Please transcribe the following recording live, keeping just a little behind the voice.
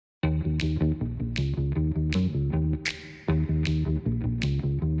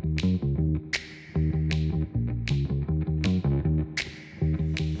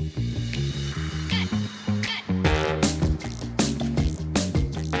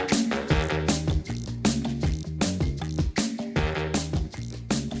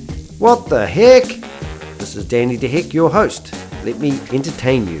What the heck? This is Danny the Heck, your host. Let me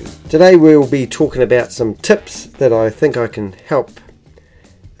entertain you. Today we'll be talking about some tips that I think I can help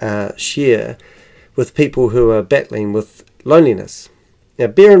share with people who are battling with loneliness. Now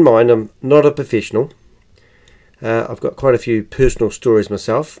bear in mind, I'm not a professional. I've got quite a few personal stories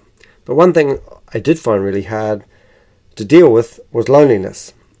myself. But one thing I did find really hard to deal with was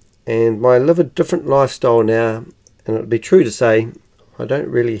loneliness. And I live a different lifestyle now, and it would be true to say I don't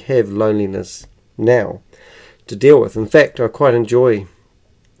really have loneliness now to deal with. In fact, I quite enjoy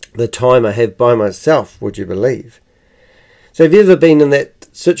the time I have by myself, would you believe? So have you ever been in that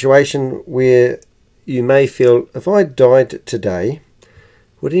situation where you may feel, if I died today,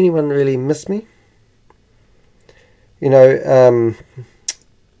 would anyone really miss me? You know,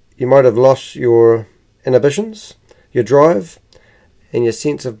 you might have lost your inhibitions, your drive, and your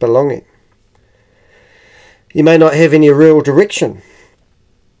sense of belonging. You may not have any real direction.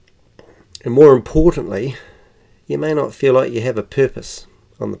 And more importantly, you may not feel like you have a purpose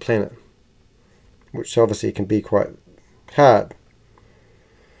on the planet, which obviously can be quite hard.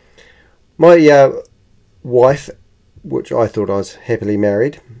 My wife, which I thought I was happily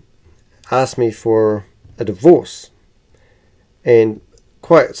married, asked me for a divorce. And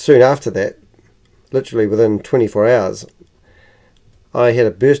quite soon after that, literally within 24 hours, I had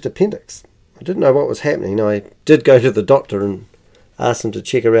a burst appendix. I didn't know what was happening. I did go to the doctor and asked him to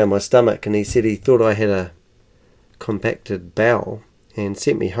check around my stomach, and he said he thought I had a compacted bowel and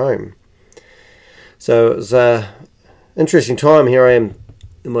sent me home. So it was an interesting time. Here I am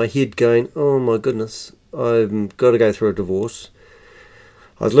in my head going, oh my goodness, I've got to go through a divorce.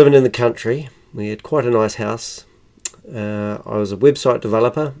 I was living in the country. We had quite a nice house. I was a website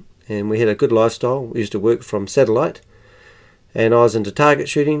developer, and we had a good lifestyle. We used to work from satellite, and I was into target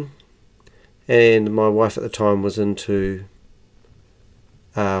shooting, and my wife at the time was into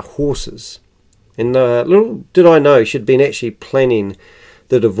horses. And little did I know she'd been actually planning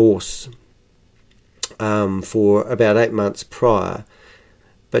the divorce for about 8 months prior.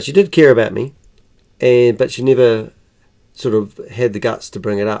 But she did care about me, but she never sort of had the guts to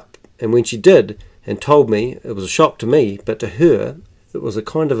bring it up. And when she did and told me, it was a shock to me, but to her it was a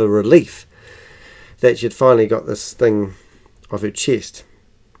kind of a relief that she'd finally got this thing off her chest.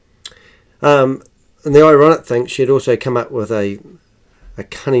 And the ironic thing, she'd also come up with a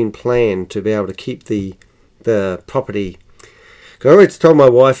cunning plan to be able to keep the property. I always told my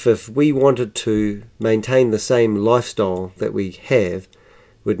wife if we wanted to maintain the same lifestyle that we have,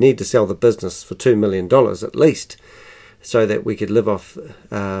 we'd need to sell the business for $2 million at least, so that we could live off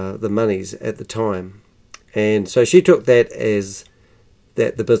the monies at the time. And so she took that as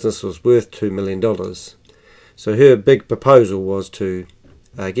that the business was worth $2 million. So her big proposal was to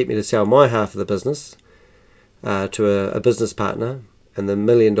get me to sell my half of the business to a business partner, and the $1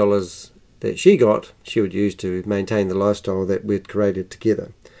 million that she got, she would use to maintain the lifestyle that we'd created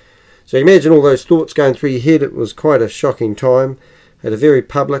together. So imagine all those thoughts going through your head. It was quite a shocking time. Had a very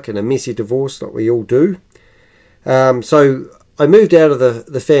public and a messy divorce, like we all do. So I moved out of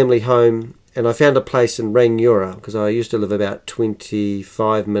the family home, and I found a place in Rangiora, because I used to live about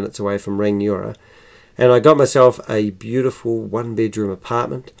 25 minutes away from Rangiora. And I got myself a beautiful one-bedroom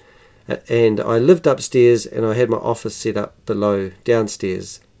apartment, and I lived upstairs, and I had my office set up below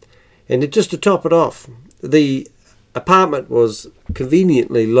downstairs. And just to top it off, the apartment was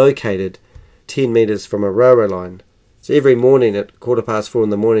conveniently located 10 metres from a railway line. So every morning at 4:15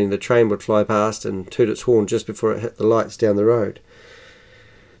 in the morning, the train would fly past and toot its horn just before it hit the lights down the road.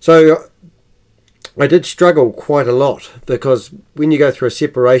 So I did struggle quite a lot, because when you go through a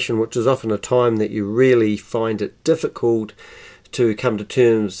separation, which is often a time that you really find it difficult to come to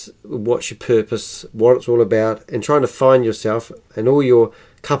terms with what's your purpose, what it's all about, and trying to find yourself, and all your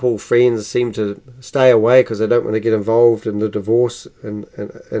couple friends seem to stay away because they don't want to get involved in the divorce, and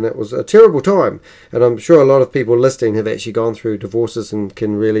it was a terrible time. And I'm sure a lot of people listening have actually gone through divorces and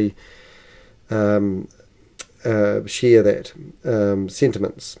can really share that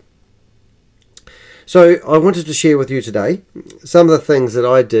sentiments. So I wanted to share with you today some of the things that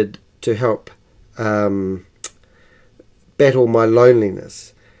I did to help battle my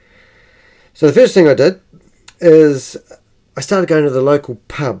loneliness. So the first thing I did is I started going to the local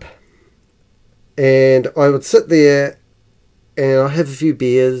pub, and I would sit there and I'd have a few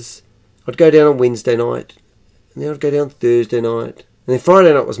beers. I'd go down on Wednesday night, and then I'd go down Thursday night, and then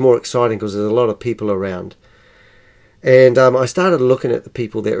Friday night was more exciting because there's a lot of people around. And I started looking at the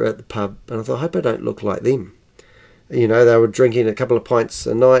people that were at the pub, and I thought, I hope I don't look like them. You know, they were drinking a couple of pints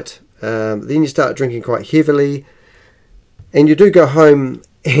a night. Then you start drinking quite heavily, and you do go home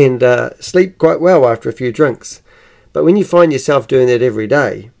and sleep quite well after a few drinks. But when you find yourself doing that every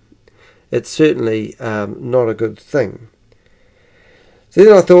day, it's certainly not a good thing. So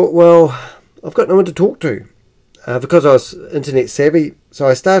then I thought, well, I've got no one to talk to because I was internet savvy. So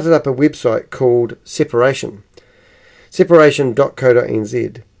I started up a website called Separation,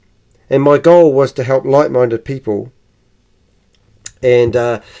 separation.co.nz. And my goal was to help like-minded people and,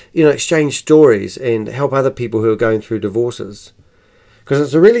 exchange stories and help other people who are going through divorces. Because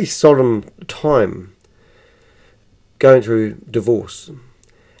it's a really solemn time going through divorce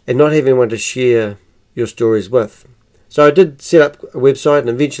and not having anyone to share your stories with. So I did set up a website, and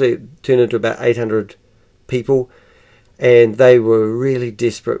eventually it turned into about 800 people, and they were really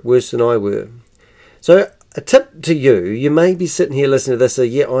desperate, worse than I were. So a tip to you, you may be sitting here listening to this, so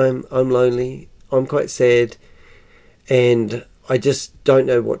yeah, I'm lonely, I'm quite sad, and I just don't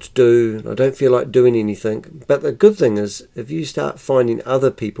know what to do, I don't feel like doing anything. But the good thing is, if you start finding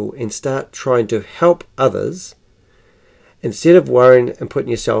other people and start trying to help others, instead of worrying and putting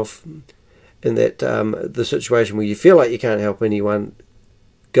yourself in that the situation where you feel like you can't help anyone,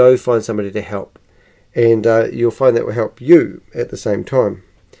 go find somebody to help, and you'll find that will help you at the same time.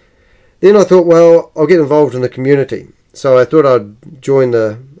 Then I thought, well, I'll get involved in the community. So I thought I'd join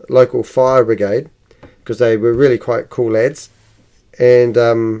the local fire brigade because they were really quite cool lads. And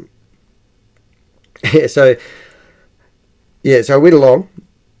so I went along,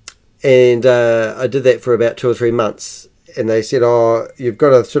 and I did that for about 2 or 3 months. And they said, oh, you've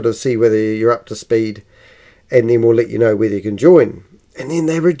got to sort of see whether you're up to speed, and then we'll let you know whether you can join. And then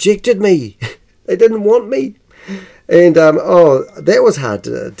they rejected me. They didn't want me. And, that was hard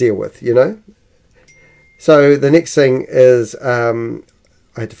to deal with, So the next thing is I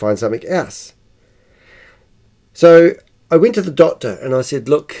had to find something else. So I went to the doctor, and I said,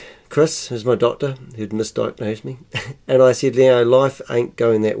 look, Chris, who's my doctor, who'd misdiagnosed me, and I said, life ain't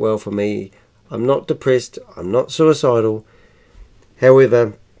going that well for me. I'm not depressed, I'm not suicidal.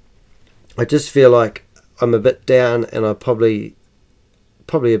 However, I just feel like I'm a bit down, and I'm probably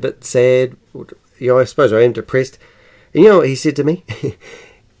a bit sad. I suppose I am depressed. And you know what he said to me?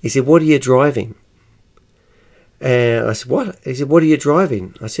 He said, what are you driving? And I said, what? He said, what are you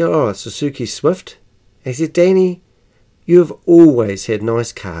driving? I said, oh, a Suzuki Swift. And he said, Danny, you have always had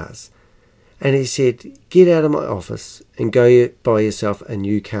nice cars. And he said, get out of my office and go buy yourself a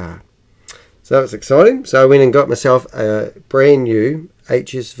new car. So that was exciting. So I went and got myself a brand new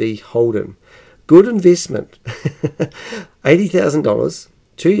HSV Holden. Good investment. $80,000.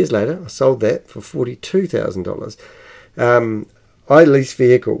 2 years later, I sold that for $42,000. I lease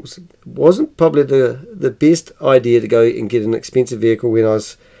vehicles. It wasn't probably the best idea to go and get an expensive vehicle when I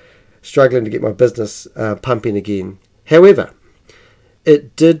was struggling to get my business pumping again. However,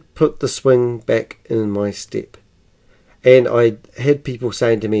 it did put the swing back in my step. And I had people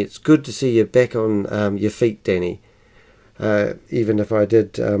saying to me, it's good to see you back on your feet, Danny, even if I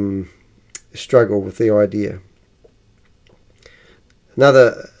did struggle with the idea.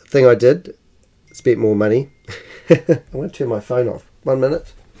 Another thing I did, spent more money. I want to turn my phone off. 1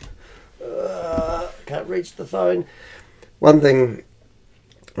 minute. Can't reach the phone. One thing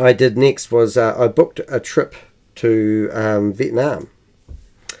I did next was I booked a trip to Vietnam,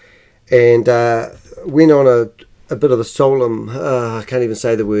 and went on a bit of a solemn, I can't even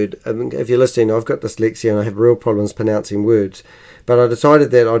say the word. If you're listening, I've got dyslexia and I have real problems pronouncing words. But I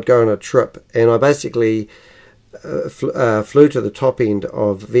decided that I'd go on a trip, and I basically flew to the top end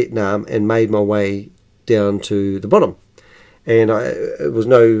of Vietnam and made my way down to the bottom. And it was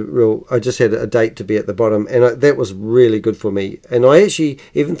no real, I just had a date to be at the bottom, and that was really good for me. And I actually,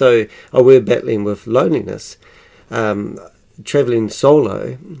 even though I were battling with loneliness, travelling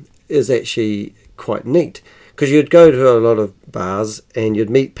solo is actually quite neat, because you'd go to a lot of bars and you'd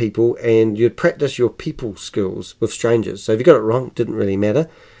meet people and you'd practice your people skills with strangers. So if you got it wrong, it didn't really matter.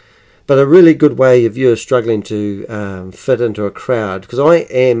 But a really good way if you're struggling to fit into a crowd, because I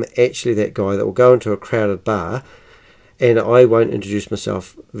am actually that guy that will go into a crowded bar and I won't introduce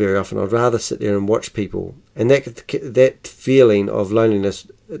myself very often. I'd rather sit there and watch people. And that feeling of loneliness,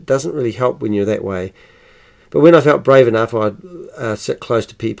 it doesn't really help when you're that way. But when I felt brave enough, I'd sit close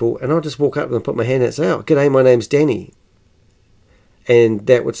to people and I'd just walk up and put my hand out and say, oh, g'day, my name's Danny. And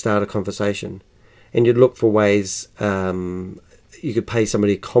that would start a conversation. And you'd look for ways, you could pay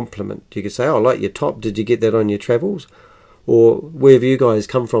somebody a compliment. You could say, oh, I like your top. Did you get that on your travels? Or where have you guys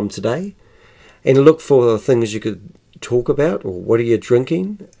come from today? And look for things you could talk about, or what are you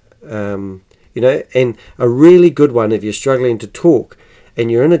drinking? And a really good one, if you're struggling to talk and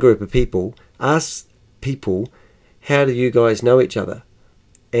you're in a group of people, ask people, how do you guys know each other?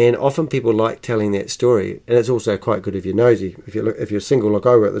 And often people like telling that story, and it's also quite good if you're nosy. If you're single like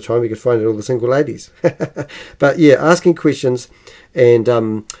I were at the time, you could find out all the single ladies. But yeah, asking questions and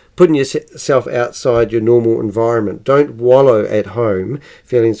putting putting yourself outside your normal environment. Don't wallow at home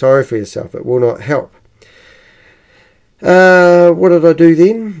feeling sorry for yourself. It will not help. What did I do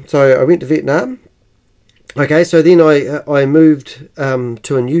then? So I went to Vietnam. Okay, so then I moved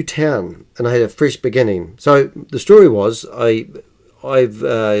to a new town and I had a fresh beginning. So the story was I've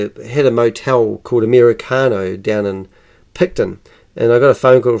had a motel called Americano down in Picton, and I got a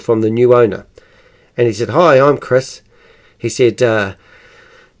phone call from the new owner, and he said, "Hi, I'm Chris." He said, "I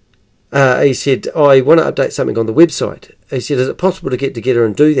want to update something on the website." He said, "Is it possible to get together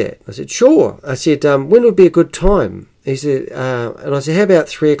and do that?" I said, "Sure." I said, "When would be a good time?" He said, and I said, "How about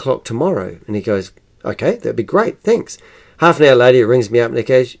 3 o'clock tomorrow?" And he goes, "Okay, that'd be great, thanks." Half an hour later, he rings me up and he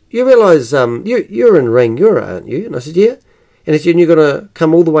goes, "You realise you're in Rangiora, aren't you?" And I said, "Yeah." And he said, "You're going to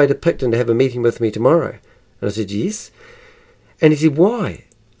come all the way to Picton to have a meeting with me tomorrow?" And I said, "Yes." And he said, "Why?"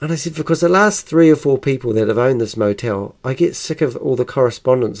 And I said, "Because the last 3 or 4 people that have owned this motel, I get sick of all the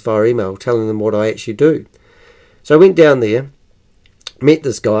correspondence via email telling them what I actually do." So I went down there, met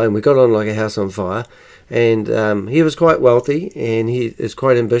this guy, and we got on like a house on fire. And he was quite wealthy, and he is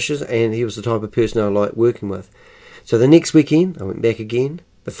quite ambitious, and he was the type of person I liked working with. So the next weekend, I went back again.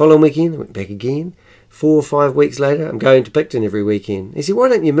 The following weekend, I went back again. 4 or 5 weeks later, I'm going to Picton every weekend. He said, "Why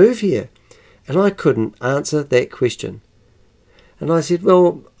don't you move here?" And I couldn't answer that question. And I said,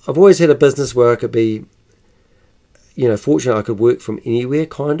 "Well, I've always had a business where I could be, fortunate I could work from anywhere,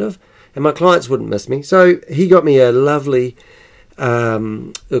 kind of. And my clients wouldn't miss me." So he got me a lovely,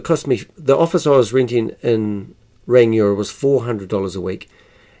 it cost me, the office I was renting in Rangiora was $400 a week.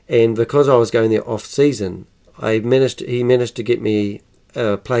 And because I was going there off season, he managed to get me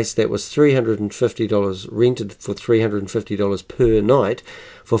a place that was $350 rented for $350 per night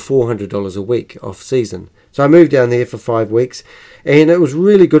for $400 a week off season. So I moved down there for 5 weeks, and it was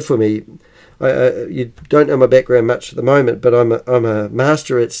really good for me. You don't know my background much at the moment, but I'm a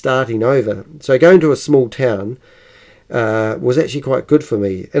master at starting over. So going to a small town was actually quite good for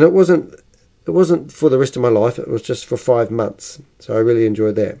me, and it wasn't for the rest of my life. It was just for 5 months, so I really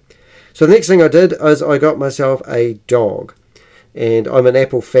enjoyed that. So the next thing I did is I got myself a dog. And I'm an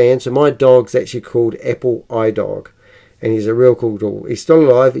Apple fan, so my dog's actually called Apple iDog, and he's a real cool dog. He's still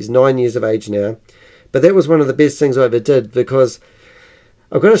alive, he's 9 years of age now, but that was one of the best things I ever did, because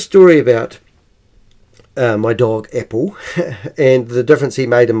I've got a story about my dog Apple and the difference he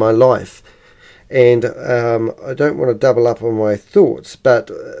made in my life. And I don't want to double up on my thoughts,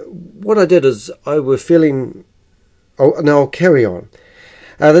 but what I did is I was feeling... I'll carry on.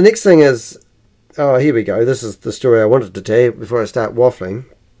 The next thing is... Oh, here we go. This is the story I wanted to tell you before I start waffling.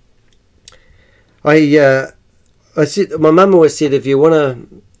 I said, my mum always said, if you want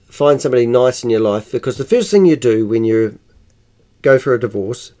to find somebody nice in your life, because the first thing you do when you go for a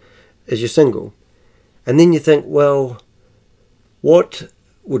divorce is you're single. And then you think, well, what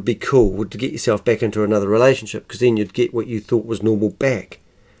would be cool would to get yourself back into another relationship, because then you'd get what you thought was normal back.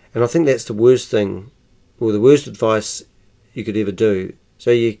 And I think that's the worst thing, or the worst advice you could ever do. So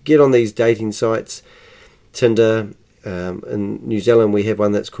you get on these dating sites, Tinder. In New Zealand we have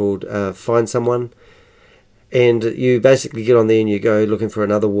one that's called Find Someone, and you basically get on there and you go looking for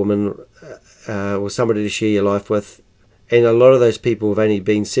another woman or somebody to share your life with, and a lot of those people have only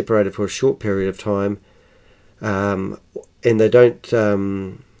been separated for a short period of time, and they don't,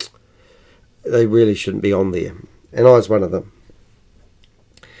 they really shouldn't be on there, and I was one of them.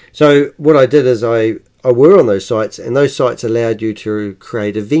 So what I did is I were on those sites, and those sites allowed you to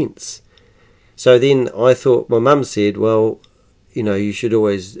create events. So then I thought, my mum said, well, you should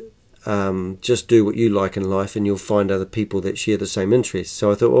always just do what you like in life, and you'll find other people that share the same interests. So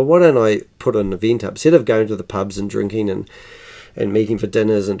I thought, well, why don't I put an event up? Instead of going to the pubs and drinking and meeting for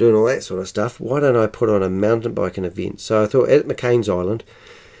dinners and doing all that sort of stuff, why don't I put on a mountain biking event? So I thought at McCain's Island,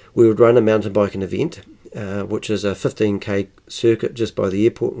 we would run a mountain biking event, which is a 15k circuit just by the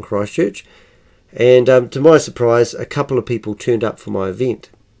airport in Christchurch. And to my surprise, a couple of people turned up for my event.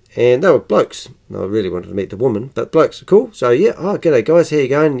 And they were blokes. I really wanted to meet the woman, but blokes are cool. So yeah, g'day guys, how you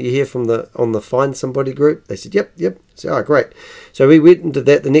going? You hear from on the Find Somebody group? They said, yep. So great. So we went and did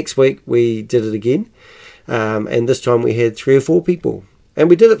that. The next week we did it again, and this time we had 3 or 4 people, and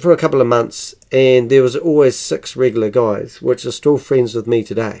we did it for a couple of months. And there was always 6 regular guys, which are still friends with me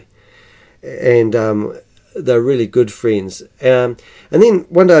today, and they're really good friends. And then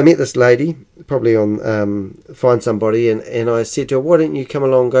one day I met this lady, probably on Find Somebody, and I said to her, why don't you come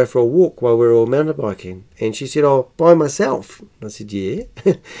along and go for a walk while we're all mountain biking? And she said, oh, by myself. And I said, yeah.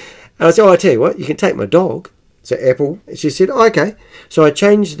 And I said, I tell you what, you can take my dog. So Apple. And she said, okay. So I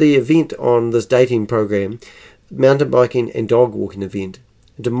changed the event on this dating program, mountain biking and dog walking event.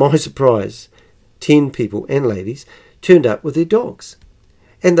 And to my surprise, 10 people and ladies turned up with their dogs.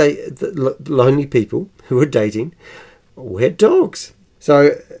 And the lonely people who were dating all had dogs.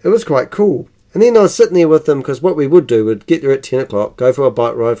 So it was quite cool. And then I was sitting there with them, because what we would do, we'd get there at 10 o'clock, go for a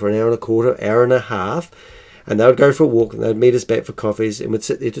bike ride for an hour and a quarter, hour and a half, and they would go for a walk, and they'd meet us back for coffees, and we'd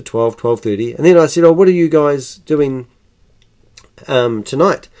sit there to 12:30. And then I said, what are you guys doing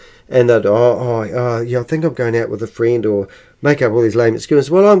tonight? And they'd, yeah, I think I'm going out with a friend, or make up all these lame excuses.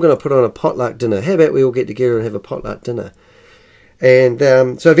 Well, I'm going to put on a potluck dinner. How about we all get together and have a potluck dinner? And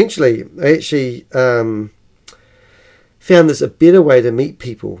so eventually I actually found this a better way to meet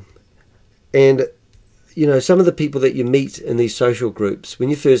people. And, some of the people that you meet in these social groups, when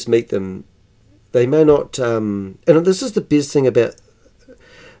you first meet them, they may not, and this is the best thing about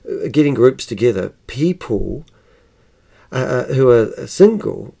getting groups together, people who are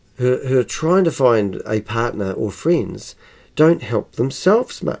single, who are trying to find a partner or friends, don't help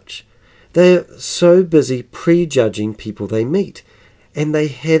themselves much. They're so busy prejudging people they meet, and they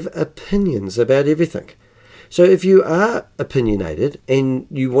have opinions about everything. So if you are opinionated and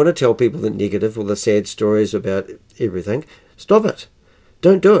you want to tell people the negative or the sad stories about everything, stop it.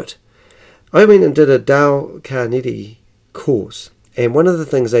 Don't do it. I went and did a Dale Carnegie course, and one of the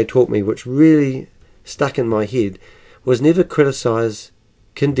things they taught me, which really stuck in my head, was never criticize,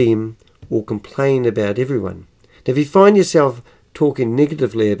 condemn, or complain about everyone. Now, if you find yourself talking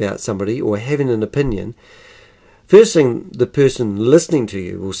negatively about somebody or having an opinion, first thing the person listening to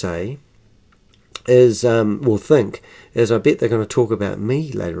you will say is, will think, is I bet they're going to talk about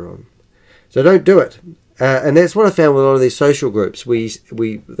me later on. So don't do it. And that's what I found with a lot of these social groups. We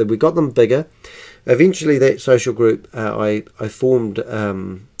got them bigger. Eventually, that social group, I formed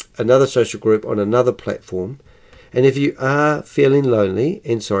another social group on another platform. And if you are feeling lonely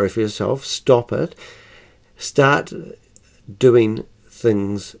and sorry for yourself, stop it. Start doing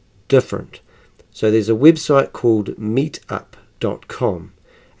things different. So there's a website called meetup.com.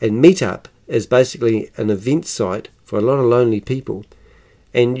 And Meetup is basically an event site for a lot of lonely people.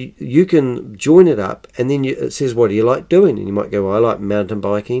 And you can join it up, and then it says, what do you like doing? And you might go, well, I like mountain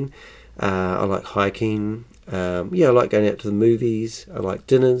biking, I like hiking, I like going out to the movies, I like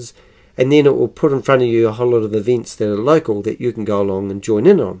dinners. And then it will put in front of you a whole lot of events that are local that you can go along and join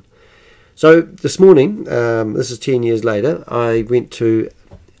in on. So this morning, this is 10 years later, I went to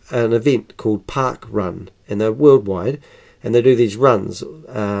an event called Park Run, and they're worldwide, and they do these runs,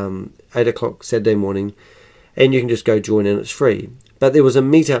 8 o'clock Saturday morning, and you can just go join in, it's free. But there was a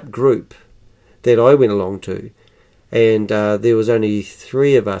meetup group that I went along to, and there was only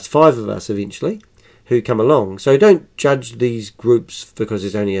 5 of us eventually, who come along. So don't judge these groups because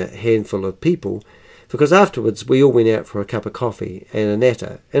there's only a handful of people, because afterwards we all went out for a cup of coffee and a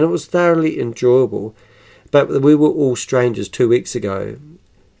natter, and it was thoroughly enjoyable. But we were all strangers 2 weeks ago,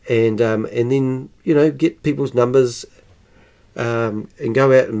 and then get people's numbers and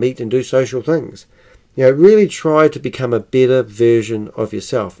go out and meet and do social things. Really try to become a better version of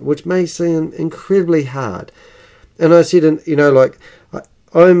yourself, which may seem incredibly hard. And I said, I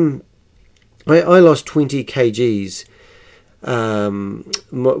lost 20 kgs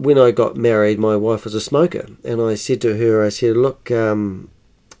when I got married. My wife was a smoker, and I said to her, look, when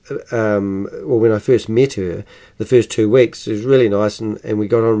I first met her, the first 2 weeks, it was really nice, and we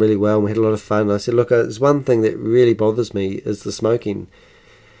got on really well, and we had a lot of fun. And I said, look, there's one thing that really bothers me is the smoking.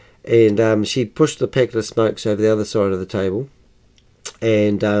 And she pushed the packet of smokes over the other side of the table,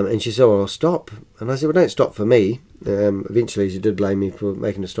 and she said, well, I'll stop. And I said, well, don't stop for me. Eventually she did blame me for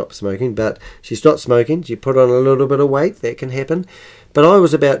making her stop smoking, but she stopped smoking. She put on a little bit of weight. That can happen. But I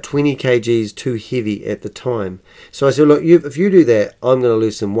was about 20 kgs too heavy at the time. So I said, look, if you do that, I'm going to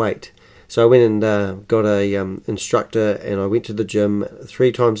lose some weight. So I went and got a instructor, and I went to the gym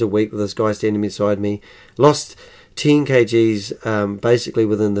 3 times a week with this guy standing beside me. Lost 10 kgs basically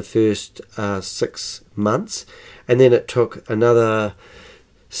within the first 6 months, and then it took another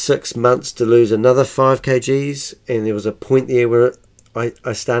 6 months to lose another 5 kgs, and there was a point there where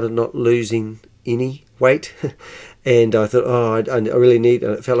I started not losing any weight, and I thought, I really need,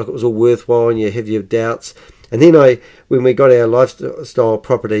 and it felt like it was all worthwhile, and you have your doubts. And then when we got our lifestyle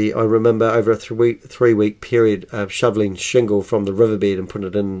property, I remember over a 3-week period of shoveling shingle from the riverbed and putting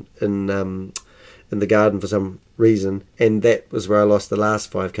it in the garden for some reason, and that was where I lost the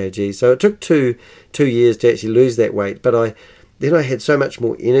last 5 kgs. So it took two years to actually lose that weight, but then I had so much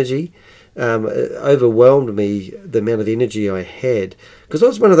more energy. It overwhelmed me, the amount of energy I had, because I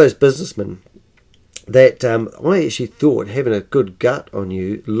was one of those businessmen that I actually thought having a good gut on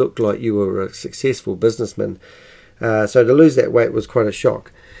you looked like you were a successful businessman. So to lose that weight was quite a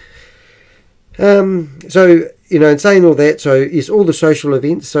shock. So, in saying all that, so yes, all the social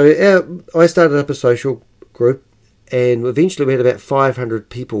events. So I started up a social group, and eventually we had about 500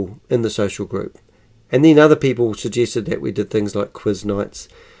 people in the social group. And then other people suggested that we did things like quiz nights.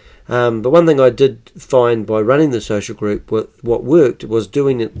 But one thing I did find by running the social group, what worked was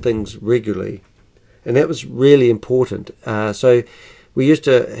doing things regularly. And that was really important. So we used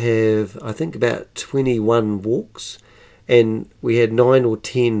to have, I think, about 21 walks. And we had 9 or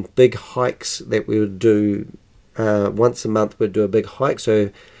 10 big hikes that we would do. Once a month we'd do a big hike.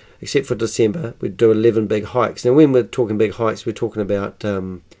 So except for December, we'd do 11 big hikes. Now when we're talking big hikes, we're talking about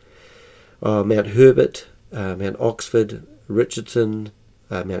Mount Herbert, Mount Oxford, Richardson,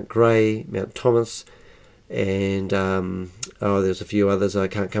 Mount Grey, Mount Thomas, and there's a few others I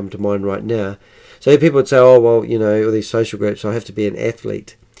can't come to mind right now. So people would say, oh, well, you know, all these social groups, I have to be an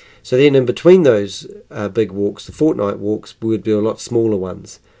athlete. So then in between those big walks, the fortnight walks, would be a lot smaller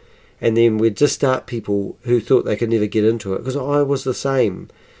ones. And then we'd just start people who thought they could never get into it, because I was the same.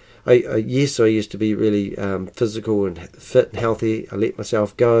 Yes, I used to be really physical and fit and healthy. I let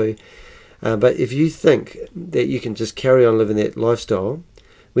myself go. But if you think that you can just carry on living that lifestyle,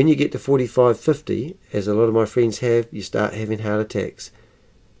 when you get to 45, 50, as a lot of my friends have, you start having heart attacks.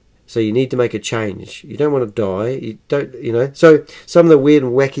 So you need to make a change. You don't want to die. You don't, you know. So some of the weird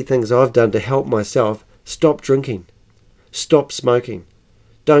and wacky things I've done to help myself: stop drinking, stop smoking,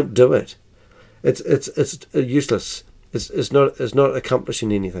 don't do it. It's useless. It's not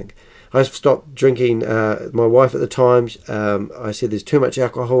accomplishing anything. I stopped drinking. My wife at the time, I said there's too much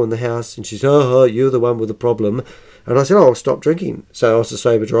alcohol in the house, and she said, "Oh, you're the one with the problem." And I said, "Oh, I'll stop drinking." So I was a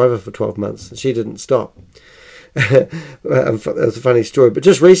sober driver for 12 months, and she didn't stop. That's a funny story. But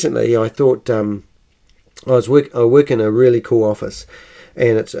just recently, I thought I work in a really cool office,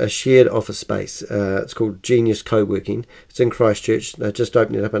 and it's a shared office space. It's called Genius Co-working. It's in Christchurch. They're just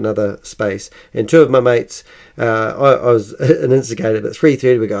opening up another space. And two of my mates, I was an instigator, but at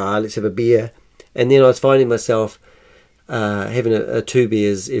 3:30 we go, let's have a beer. And then I was finding myself having 2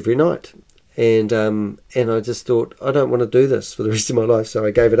 beers every night. And I just thought, I don't want to do this for the rest of my life, so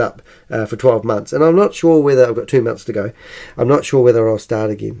I gave it up for 12 months. And I'm not sure whether, I've got 2 months to go, I'm not sure whether I'll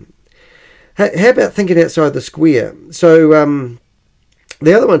start again. How about thinking outside the square? So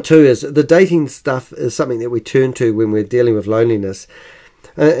the other one too is the dating stuff is something that we turn to when we're dealing with loneliness.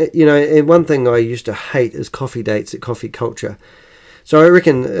 And one thing I used to hate is coffee dates at coffee culture. So I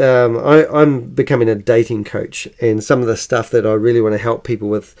reckon I'm becoming a dating coach, and some of the stuff that I really want to help people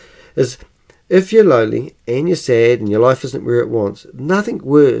with is, if you're lonely and you're sad and your life isn't where it wants, nothing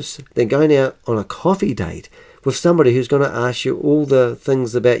worse than going out on a coffee date with somebody who's going to ask you all the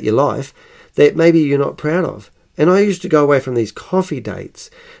things about your life that maybe you're not proud of. And I used to go away from these coffee dates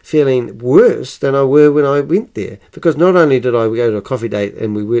feeling worse than I were when I went there, because not only did I go to a coffee date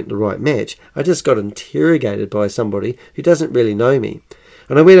and we weren't the right match, I just got interrogated by somebody who doesn't really know me.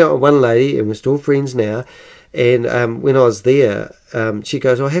 And I went out with one lady, and we're still friends now, and when I was there, she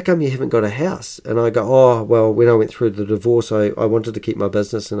goes, "Oh, how come you haven't got a house?" And I go, "Oh, well, when I went through the divorce, I wanted to keep my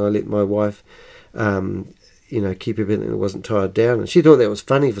business, and I let my wife keep everything that wasn't tied down." And she thought that was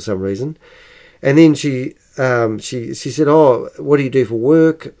funny for some reason. And then she said, "Oh, what do you do for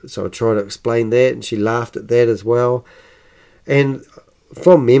work?" So I tried to explain that, and she laughed at that as well. And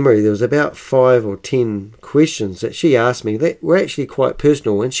from memory, there was about 5 or 10 questions that she asked me that were actually quite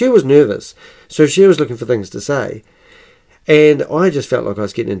personal, and she was nervous, so she was looking for things to say. And I just felt like I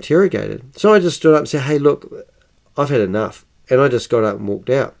was getting interrogated. So I just stood up and said, "Hey, look, I've had enough." And I just got up and walked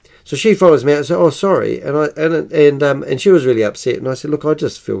out. So she follows me out and said, "Oh, sorry," and she was really upset. And I said, "Look,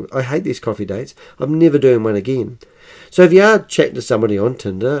 I hate these coffee dates. I'm never doing one again." So if you are chatting to somebody on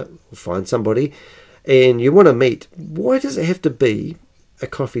Tinder, or find somebody, and you want to meet, why does it have to be a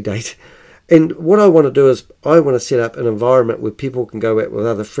coffee date? And what I want to do is I want to set up an environment where people can go out with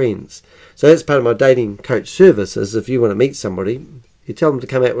other friends. So that's part of my dating coach service. Is if you want to meet somebody, you tell them to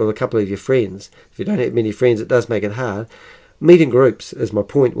come out with a couple of your friends. If you don't have many friends, it does make it hard. Meet in groups is my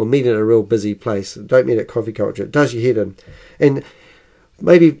point. We'll meet in a real busy place. Don't meet at coffee culture. It does your head in. And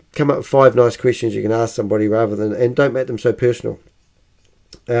maybe come up with 5 nice questions you can ask somebody and don't make them so personal.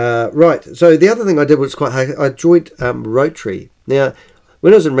 Right. So the other thing I did was quite hard. I joined Rotary. Now,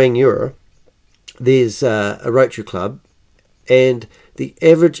 when I was in Rangiora, there's a Rotary club, and the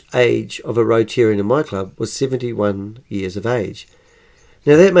average age of a Rotarian in my club was 71 years of age.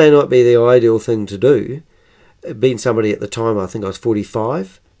 Now, that may not be the ideal thing to do, being somebody at the time, I think I was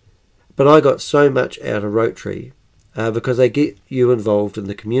 45, but I got so much out of Rotary because they get you involved in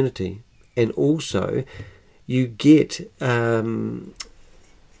the community, and also you get to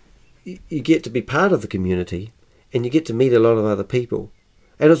be part of the community, and you get to meet a lot of other people,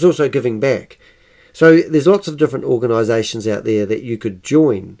 and it's also giving back. So there's lots of different organisations out there that you could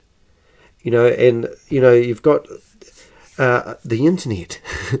join, and you've got the internet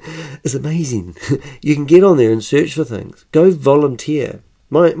is amazing. You can get on there and search for things. Go volunteer.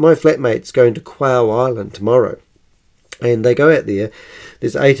 My flatmate's going to Quail Island tomorrow, and they go out there.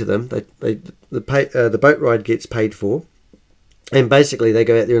 There's 8 of them. The boat ride gets paid for, and basically they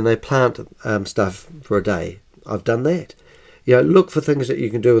go out there and they plant stuff for a day. I've done that. Look for things that you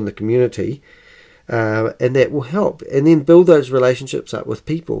can do in the community, and that will help. And then build those relationships up with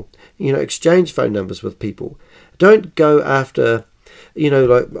people. Exchange phone numbers with people. Don't go after,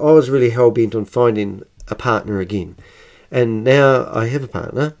 like I was really hell-bent on finding a partner again. And now I have a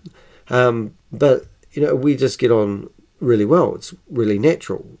partner, but, we just get on really well. It's really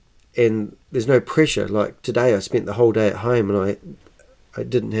natural. And there's no pressure. Like today I spent the whole day at home and I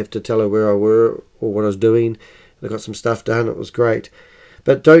didn't have to tell her where I were or what I was doing. I got some stuff done. It was great.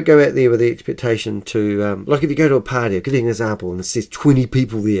 But don't go out there with the expectation to, like if you go to a party, I'll give you an example, and it says 20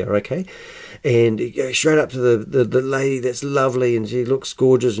 people there, okay? And you go straight up to the lady that's lovely and she looks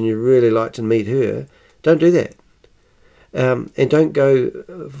gorgeous and you really like to meet her. Don't do that. And don't go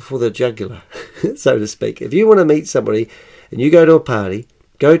for the jugular, so to speak. If you want to meet somebody and you go to a party,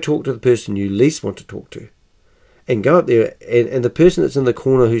 go talk to the person you least want to talk to. And go up there, and the person that's in the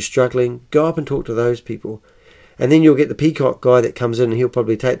corner who's struggling, go up and talk to those people. And then you'll get the peacock guy that comes in and he'll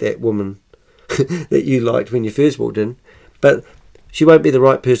probably take that woman that you liked when you first walked in. But she won't be the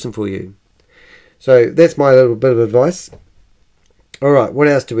right person for you. So that's my little bit of advice. All right, what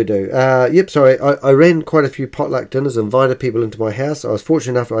else do we do? I ran quite a few potluck dinners, invited people into my house. I was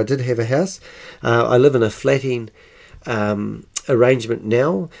fortunate enough I did have a house. I live in a flatting arrangement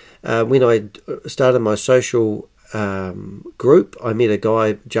now. When I started my social group, I met a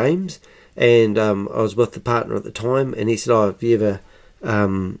guy, James, and I was with the partner at the time, and he said, if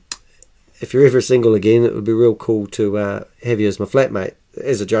you're ever single again, it would be real cool to have you as my flatmate.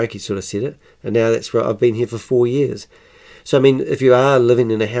 As a joke, he sort of said it, and now that's right. I've been here for 4 years. So, I mean, if you are living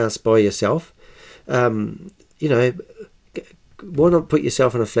in a house by yourself, why not put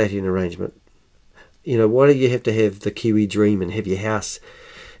yourself in a flatting arrangement? Why do you have to have the Kiwi dream and have your house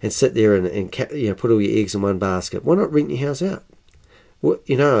and sit there and put all your eggs in one basket? Why not rent your house out?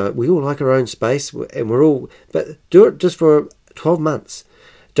 We all like our own space, and but do it just for 12 months.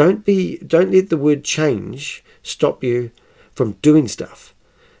 Don't let the word change stop you from doing stuff.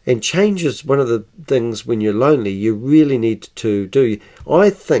 And change is one of the things when you're lonely you really need to do.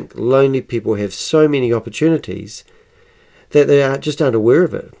 I think lonely people have so many opportunities that they just aren't aware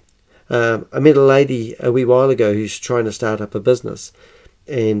of it. I met a lady a wee while ago who's trying to start up a business,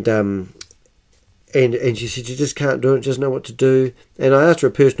 and she said she just can't do it, just know what to do. And I asked her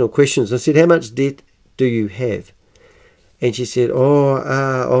personal questions. I said, how much debt do you have? And she said,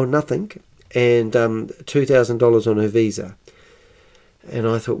 nothing, and $2,000 on her visa. And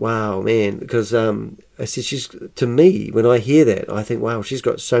I thought, wow, man, because I said, to me, when I hear that, I think, wow, she's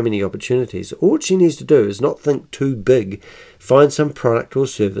got so many opportunities. All she needs to do is not think too big, find some product or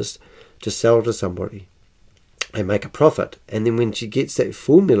service to sell to somebody and make a profit. And then when she gets that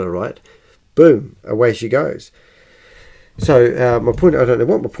formula right, boom, away she goes. So my point, I don't know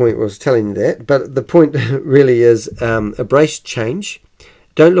what my point was telling you that, but the point really is embrace change.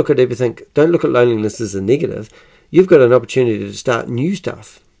 Don't look at loneliness as a negative. You've got an opportunity to start new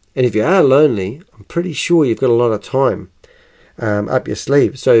stuff. And if you are lonely, I'm pretty sure you've got a lot of time up your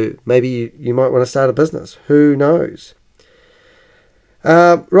sleeve. So maybe you might want to start a business. Who knows?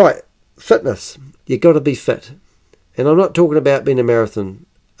 Right, fitness. You've got to be fit. And I'm not talking about being a marathon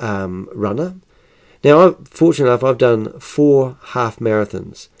runner. Now, I'm fortunate enough, I've done 4 half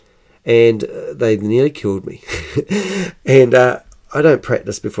marathons. And they nearly killed me. And I don't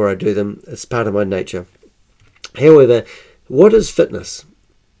practice before I do them. It's part of my nature. However, what is fitness?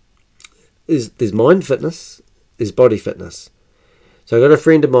 There's mind fitness, there's body fitness. So I got a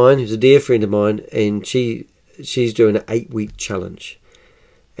friend of mine who's a dear friend of mine, and she's doing an 8-week challenge.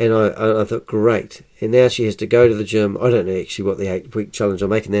 And I thought, great. And now she has to go to the gym. I don't know actually what the 8-week challenge, I'm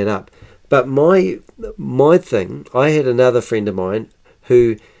making that up. But my thing, I had another friend of mine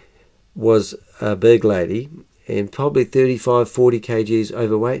who was a big lady and probably 35, 40 kgs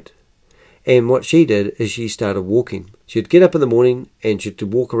overweight. And what she did is she started walking. She'd get up in the morning and she'd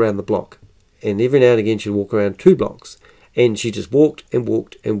walk around the block. And every now and again she'd walk around 2 blocks. And she just walked and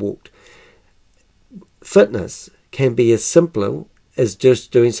walked and walked. Fitness can be as simple as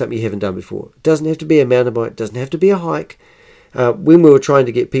just doing something you haven't done before. It doesn't have to be a mountain bike. It doesn't have to be a hike. When we were trying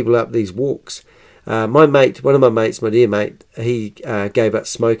to get people up these walks, one of my mates, my dear mate, he gave up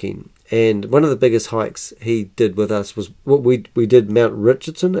smoking. And one of the biggest hikes he did with us was we did Mount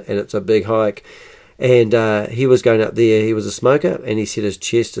Richardson, and it's a big hike. And he was going up there. He was a smoker, and he said his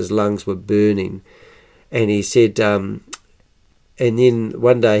chest, his lungs were burning. And he said And then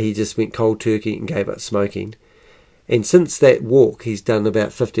one day he just went cold turkey and gave up smoking. And since that walk, he's done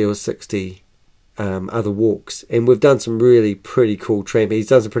about 50 or 60 other walks. And we've done some really pretty cool tramping. He's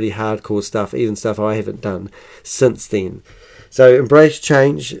done some pretty hardcore stuff, even stuff I haven't done since then. So embrace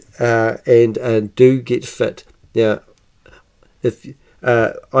change and do get fit. Now, if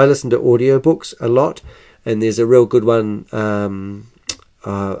I listen to audiobooks a lot, and there's a real good one,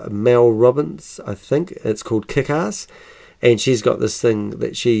 Mel Robbins, I think. It's called Kick-Ass. And she's got this thing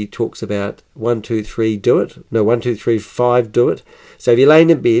that she talks about 1, 2, 3, do it. No, 1, 2, 3, 5, do it. So if you're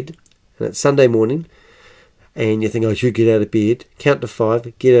laying in bed and it's Sunday morning and you think, I should get out of bed, count to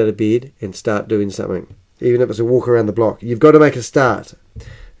 5, get out of bed and start doing something. Even if it's a walk around the block. You've got to make a start.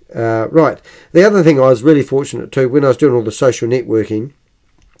 Right. The other thing I was really fortunate too, when I was doing all the social networking,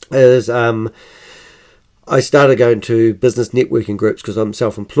 is I started going to business networking groups because I'm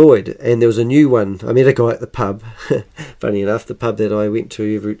self-employed, and there was a new one. I met a guy at the pub. Funny enough, the pub that I went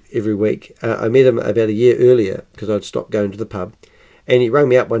to every week. I met him about a year earlier because I'd stopped going to the pub, and he rang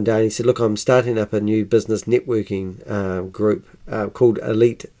me up one day and he said, look, I'm starting up a new business networking group called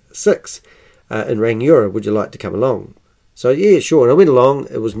Elite 6 in Rangiora. Would you like to come along? So yeah, sure. And I went along.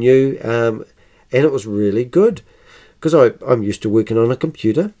 It was new, and it was really good because I'm used to working on a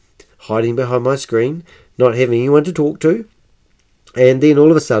computer, hiding behind my screen, not having anyone to talk to, and then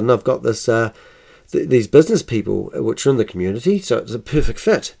all of a sudden I've got this these business people which are in the community, so it's a perfect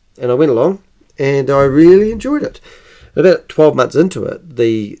fit. And I went along and I really enjoyed it. About 12 months into it,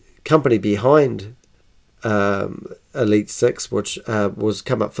 the company behind Elite 6, which was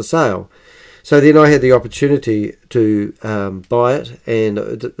come up for sale, so then I had the opportunity to buy it, and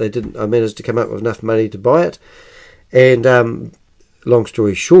they didn't. I managed to come up with enough money to buy it, and long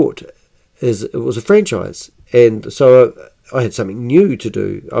story short, it was a franchise, and so I had something new to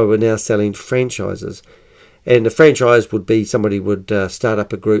do. I was now selling franchises, and a franchise would be somebody would start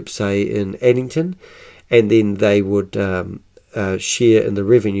up a group, say in Addington, and then they would share in the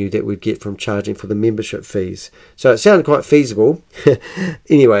revenue that we'd get from charging for the membership fees. So it sounded quite feasible.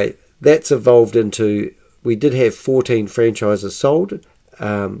 Anyway, that's evolved into, we did have 14 franchises sold.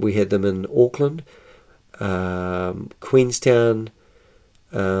 We had them in Auckland, Queenstown,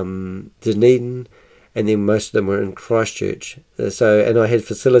 Dunedin, and then most of them were in Christchurch. And I had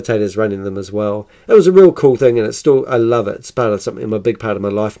facilitators running them as well. It was a real cool thing, and I love it. It's part of something, a big part of my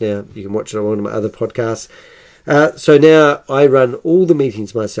life now. You can watch it on one of my other podcasts. So now I run all the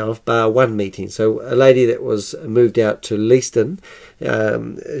meetings myself, bar one meeting. So a lady that was moved out to Leeston,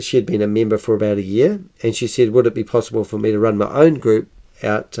 she had been a member for about a year, and she said, would it be possible for me to run my own group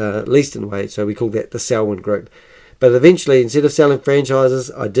out Leeston way? So we called that the Selwyn Group. But eventually, instead of selling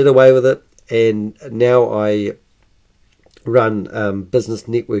franchises, I did away with it, and now I run business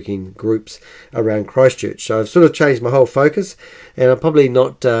networking groups around Christchurch. So I've sort of changed my whole focus, and I'm probably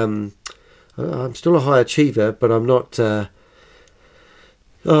not... I'm still a high achiever, but I'm not...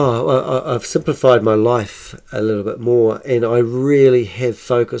 I've simplified my life a little bit more, and I really have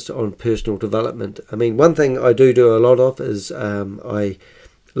focused on personal development. I mean, one thing I do a lot of is I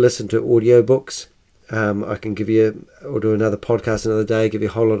listen to audiobooks. I can give you, or do another podcast another day, give you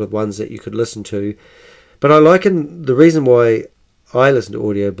a whole lot of ones that you could listen to. But I liken, the reason why I listen to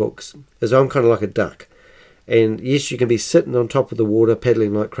audiobooks is I'm kind of like a duck. And yes, you can be sitting on top of the water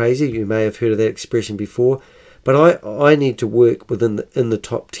paddling like crazy. You may have heard of that expression before. But I need to work within the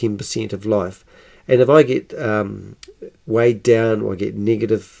top 10% of life. And if I get weighed down or I get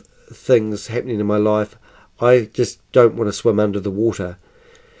negative things happening in my life, I just don't want to swim under the water.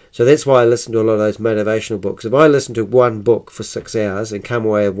 So that's why I listen to a lot of those motivational books. If I listen to one book for 6 hours and come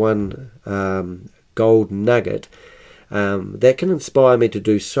away with one gold nugget, that can inspire me to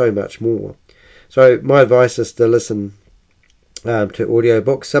do so much more. So my advice is to listen to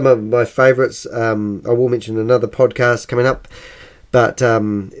audiobooks. Some of my favourites, I will mention another podcast coming up, but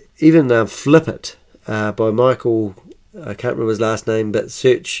even Flip It by Michael, I can't remember his last name, but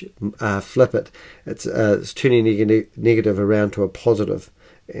search Flip It. It's turning negative around to a positive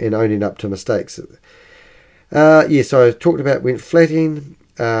and owning up to mistakes. So I talked about went flatting.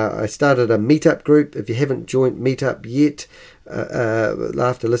 I started a meetup group. If you haven't joined meetup yet,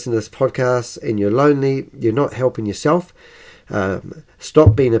 after listening to this podcast and you're lonely, you're not helping yourself.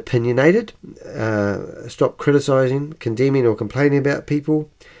 Stop being opinionated. Stop criticizing, condemning or complaining about people.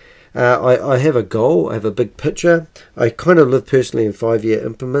 I have a goal. I have a big picture. I kind of live personally in 5-year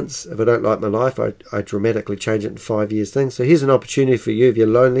increments. If I don't like my life, I dramatically change it in 5 years things. So here's an opportunity for you if you're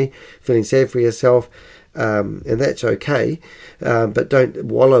lonely, feeling sad for yourself, and that's okay, but don't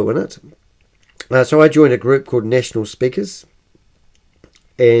wallow in it. So I joined a group called National Speakers,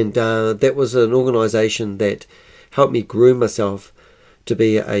 and that was an organisation that helped me groom myself to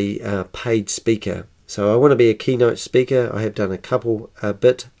be a paid speaker. So I want to be a keynote speaker. I have done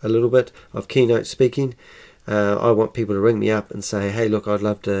a little bit of keynote speaking. I want people to ring me up and say, hey, look, I'd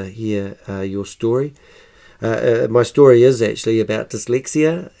love to hear your story. My story is actually about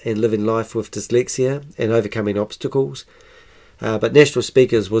dyslexia and living life with dyslexia and overcoming obstacles. But National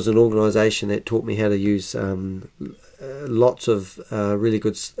Speakers was an organisation that taught me how to use lots of really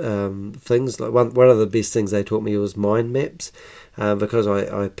good things. Like one of the best things they taught me was mind maps, because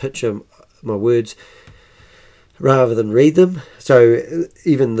I picture my words rather than read them. So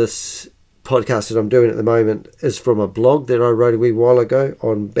even this podcast that I'm doing at the moment is from a blog that I wrote a wee while ago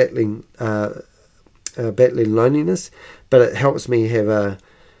on battling loneliness, but it helps me have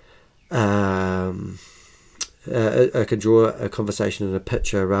I can draw a conversation in a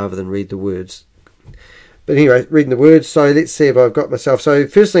picture rather than read the words. But anyway, reading the words. So let's see if I've got myself. So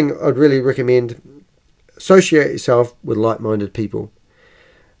first thing I'd really recommend, associate yourself with like-minded people.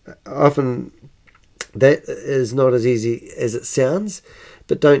 Often that is not as easy as it sounds,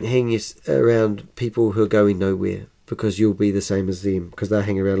 but don't hang around people who are going nowhere, because you'll be the same as them, because they're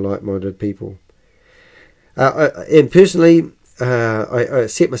hanging around like-minded people. And personally, I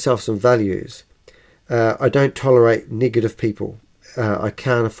set myself some values. I don't tolerate negative people. I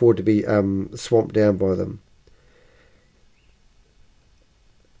can't afford to be swamped down by them.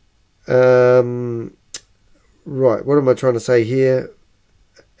 Right, what am I trying to say here?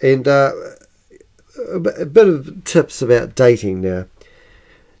 And a bit of tips about dating now.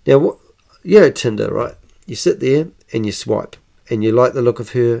 Now, Tinder, right? You sit there and you swipe, and you like the look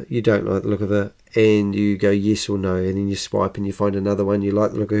of her, you don't like the look of her, and you go yes or no, and then you swipe and you find another one, you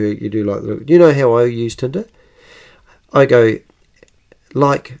like the look of her, you do like the look. Do you know how I use Tinder? I go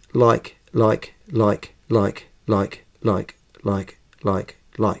like,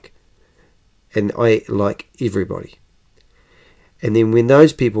 and I like everybody. And then when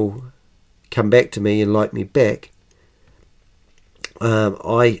those people come back to me and like me back,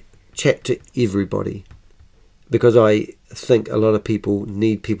 I chat to everybody, because I think a lot of people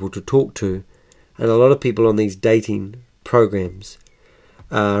need people to talk to, and a lot of people on these dating programs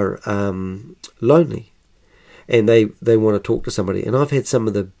are lonely, and they want to talk to somebody. And I've had some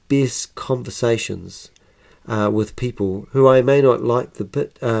of the best conversations with people who I may not like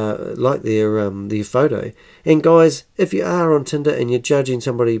like their photo. And guys, if you are on Tinder and you're judging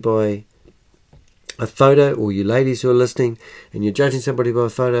somebody by a photo, or you ladies who are listening and you're judging somebody by a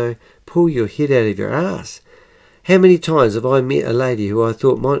photo, pull your head out of your ass. How many times have I met a lady who I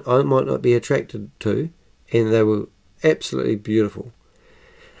thought I might not be attracted to, and they were absolutely beautiful.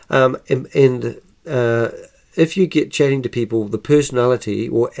 If you get chatting to people, the personality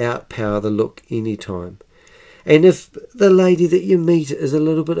will outpower the look any time. And if the lady that you meet is a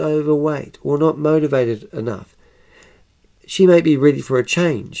little bit overweight or not motivated enough, she may be ready for a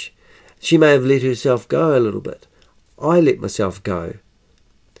change. She may have let herself go a little bit. I let myself go.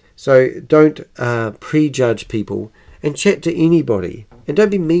 So don't prejudge people, and chat to anybody. And don't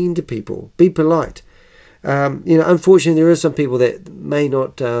be mean to people. Be polite. Unfortunately, there are some people that may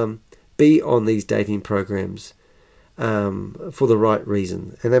not be on these dating programs for the right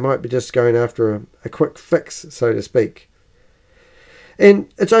reason, and they might be just going after a quick fix, so to speak.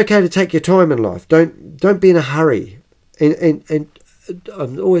 And it's okay to take your time in life. Don't be in a hurry. And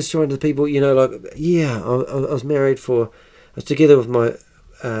I'm always trying to people, I was married I was together with my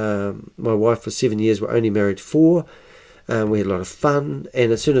wife for 7 years. We're only married 4. We had a lot of fun,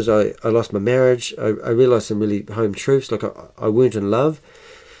 and as soon as I lost my marriage, I realised some really home truths, like I weren't in love.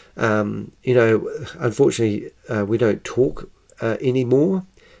 Unfortunately, we don't talk anymore,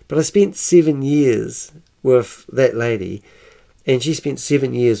 but I spent 7 years with that lady, and she spent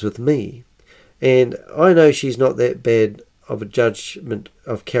 7 years with me, and I know she's not that bad of a judgment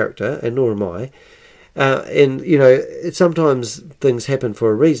of character, and nor am I. Sometimes things happen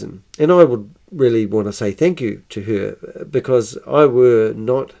for a reason, and I would really want to say thank you to her, because I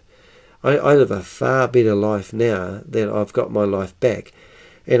live a far better life now that I've got my life back.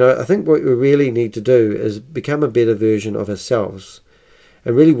 And I think what we really need to do is become a better version of ourselves,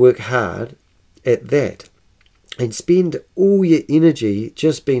 and really work hard at that, and spend all your energy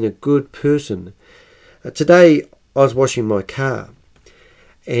just being a good person. Today I was washing my car,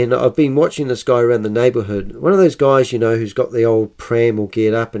 and I've been watching this guy around the neighbourhood. One of those guys, who's got the old pram all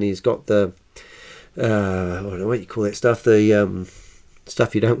geared up, and he's got the, I don't know what you call that stuff, the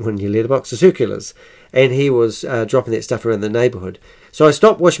stuff you don't want in your letterbox, the circulars. And he was dropping that stuff around the neighbourhood. So I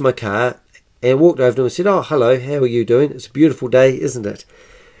stopped washing my car and walked over to him and said, "Oh, hello, how are you doing? It's a beautiful day, isn't it?"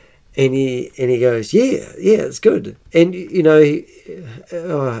 And he goes, yeah, it's good. And,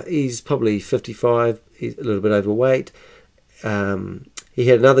 he's probably 55. he's a little bit overweight. He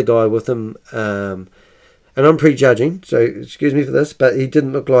had another guy with him, and I'm prejudging, so excuse me for this, but he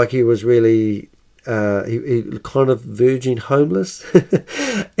didn't look like he was really, he kind of virgin homeless.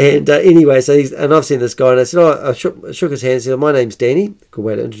 And anyway, and I've seen this guy, and I said, I shook his hand and said, my name's Danny. Good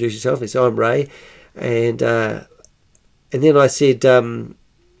way to introduce yourself. He said, I'm Ray. And then I said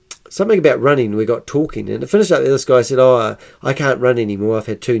something about running. We got talking, and I finished up with this guy. I said, I can't run anymore. I've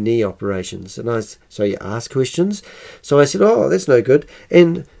had 2 knee operations. And so you ask questions. So I said, that's no good.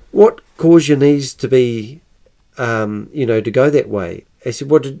 And what caused your knees to be, to go that way? I said,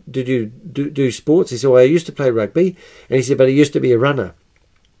 what did you do sports? He said, I used to play rugby. And he said, but I used to be a runner.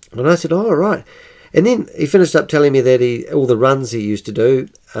 And I said, right. And then he finished up telling me that all the runs he used to do,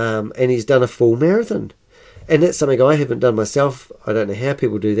 and he's done a full marathon. And that's something I haven't done myself. I don't know how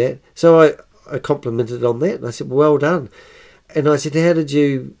people do that. So I complimented on that, and I said, well done. And I said, how did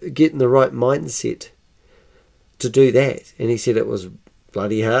you get in the right mindset to do that? And he said it was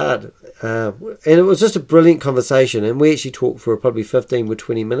bloody hard. And it was just a brilliant conversation, and we actually talked for probably 15 or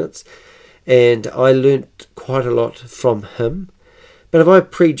 20 minutes, and I learnt quite a lot from him. But if I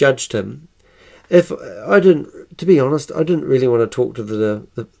prejudged him, to be honest, I didn't really want to talk to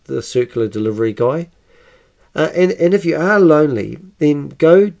the circular delivery guy. And if you are lonely, then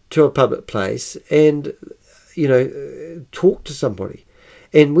go to a public place and, talk to somebody.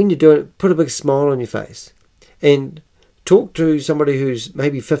 And when you do it, put a big smile on your face. And talk to somebody who's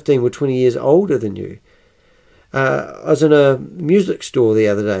maybe 15 or 20 years older than you. I was in a music store the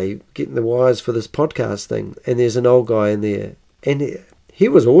other day getting the wires for this podcast thing, and there's an old guy in there. And he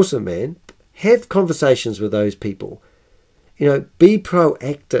was awesome, man. Have conversations with those people. Be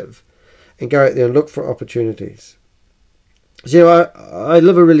proactive. And go out there and look for opportunities. So I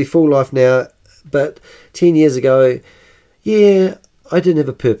live a really full life now, but 10 years ago, I didn't have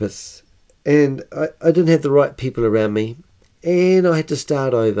a purpose, and I didn't have the right people around me, and I had to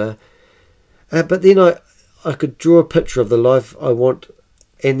start over. But then I could draw a picture of the life I want,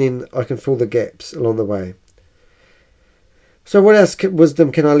 and then I can fill the gaps along the way. So what else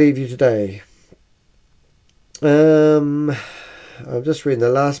wisdom can I leave you today? I'm just reading the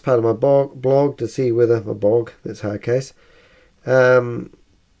last part of my blog to see whether my blog, that's hard case. I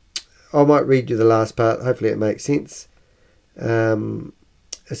might read you the last part. Hopefully it makes sense. It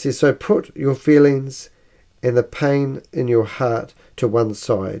says, so put your feelings and the pain in your heart to one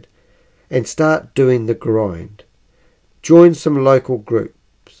side and start doing the grind. Join some local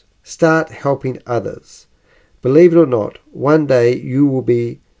groups. Start helping others. Believe it or not, one day you will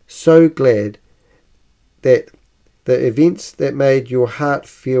be so glad that the events that made your heart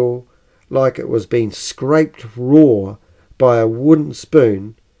feel like it was being scraped raw by a wooden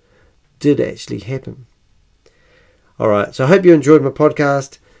spoon did actually happen. Alright, so I hope you enjoyed my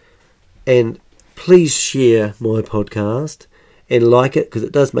podcast, and please share my podcast and like it, because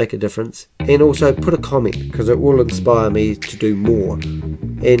it does make a difference, and also put a comment because it will inspire me to do more.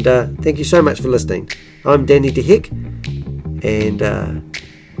 And thank you so much for listening. I'm Danny DeHick, and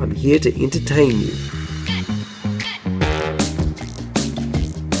I'm here to entertain you.